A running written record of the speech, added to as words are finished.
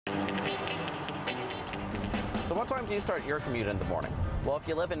So what time do you start your commute in the morning? Well, if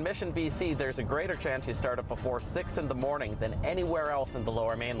you live in Mission, BC, there's a greater chance you start it before 6 in the morning than anywhere else in the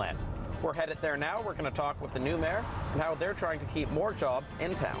Lower Mainland. We're headed there now. We're going to talk with the new mayor and how they're trying to keep more jobs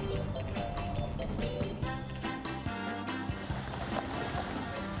in town.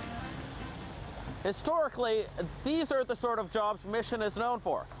 Historically, these are the sort of jobs Mission is known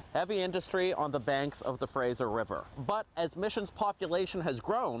for. Heavy industry on the banks of the Fraser River. But as Mission's population has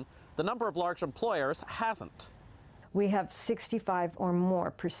grown, the number of large employers hasn't. We have 65 or more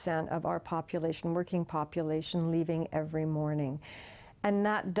 % of our population, working population, leaving every morning. And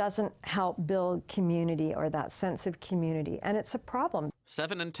that doesn't help build community or that sense of community, and it's a problem.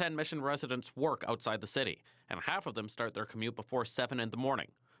 7 in 10 Mission residents work outside the city, and half of them start their commute before 7 in the morning,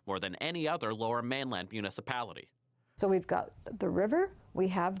 more than any other Lower Mainland municipality. So we've got the river, we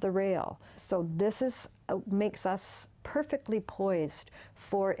have the rail. So this makes us perfectly poised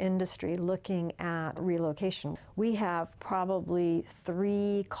for industry looking at relocation. We have probably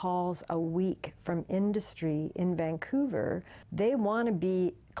 3 calls a week from industry in Vancouver. They want to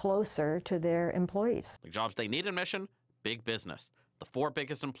be closer to their employees. The jobs they need in Mission, big business. The 4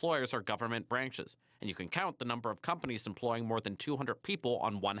 biggest employers are government branches, and you can count the number of companies employing more than 200 people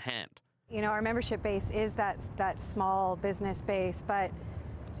on one hand. You know, our membership base is that small business base, but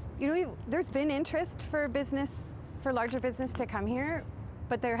you know, there's been interest for larger business to come here,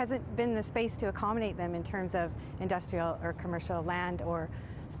 but there hasn't been the space to accommodate them in terms of industrial or commercial land or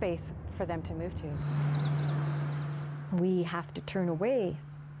space for them to move to. We have to turn away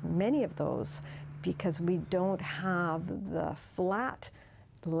many of those because we don't have the flat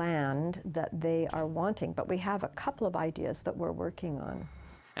land that they are wanting, but we have a couple of ideas that we're working on.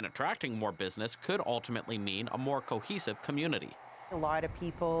 And attracting more business could ultimately mean a more cohesive community. A lot of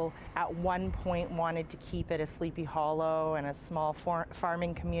people at one point wanted to keep it a Sleepy Hollow and a small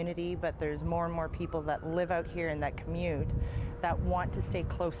farming community, but there's more and more people that live out here and that commute that want to stay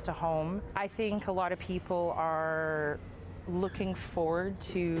close to home. I think a lot of people are looking forward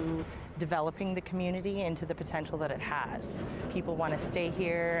to developing the community into the potential that it has. People want to stay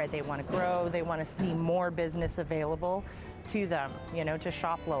here, they want to grow, they want to see more business available to them, you know, to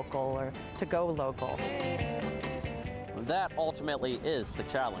shop local or to go local. That ultimately is the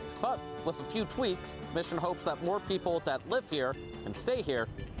challenge. But with a few tweaks, Mission hopes that more people that live here can stay here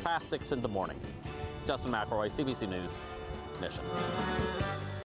past 6 in the morning. Justin McElroy, CBC News, Mission.